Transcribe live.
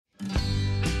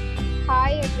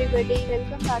everybody,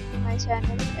 welcome back to my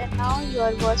channel and now you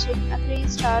are watching a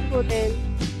 3-star hotel.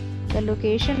 The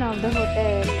location of the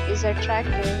hotel is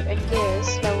attractive and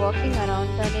guests love walking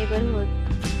around the neighborhood.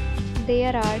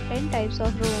 There are 10 types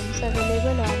of rooms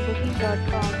available on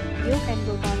booking.com. You can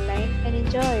book online and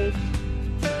enjoy it.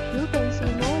 You can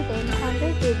see more than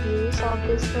 100 reviews of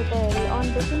this hotel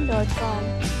on booking.com.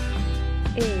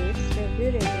 Its review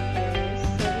rating is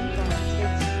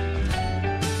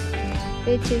 7.6,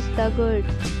 which is the good.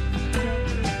 The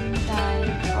check-in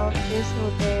time of this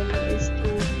hotel is 2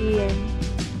 p.m.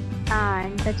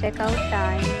 and the checkout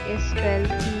time is 12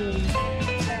 p.m.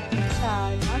 Pets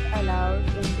are not allowed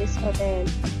in this hotel.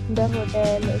 The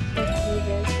hotel accepts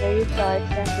major credit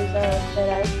cards and reserves the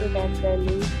right to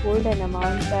temporarily hold an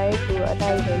amount prior to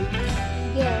arrival.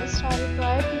 Guests are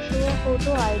required to show a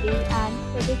photo ID and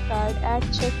credit card at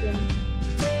check-in.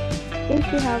 If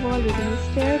you have already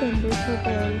stayed in this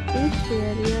hotel, please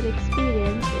share your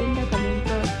experience in the comment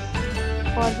box.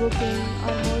 For booking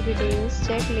or more details,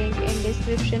 check link in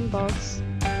description box.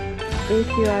 If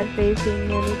you are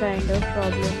facing any kind of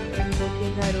problem in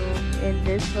booking a room in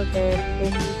this hotel,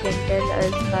 then you can tell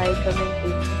us by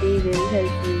commenting. We will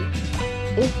help you.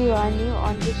 If you are new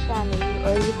on this channel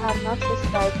or you have not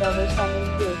subscribed our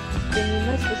channel yet, then you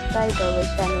must subscribe our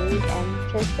channel and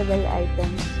press the bell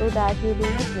icon so that you do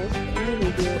not miss any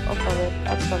video of our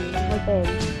upcoming hotel.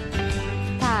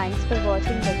 Thanks for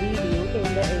watching the video till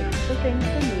the end. So friends,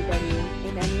 will meet again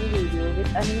in a new video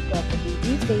with a new property.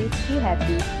 Be safe, be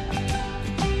happy.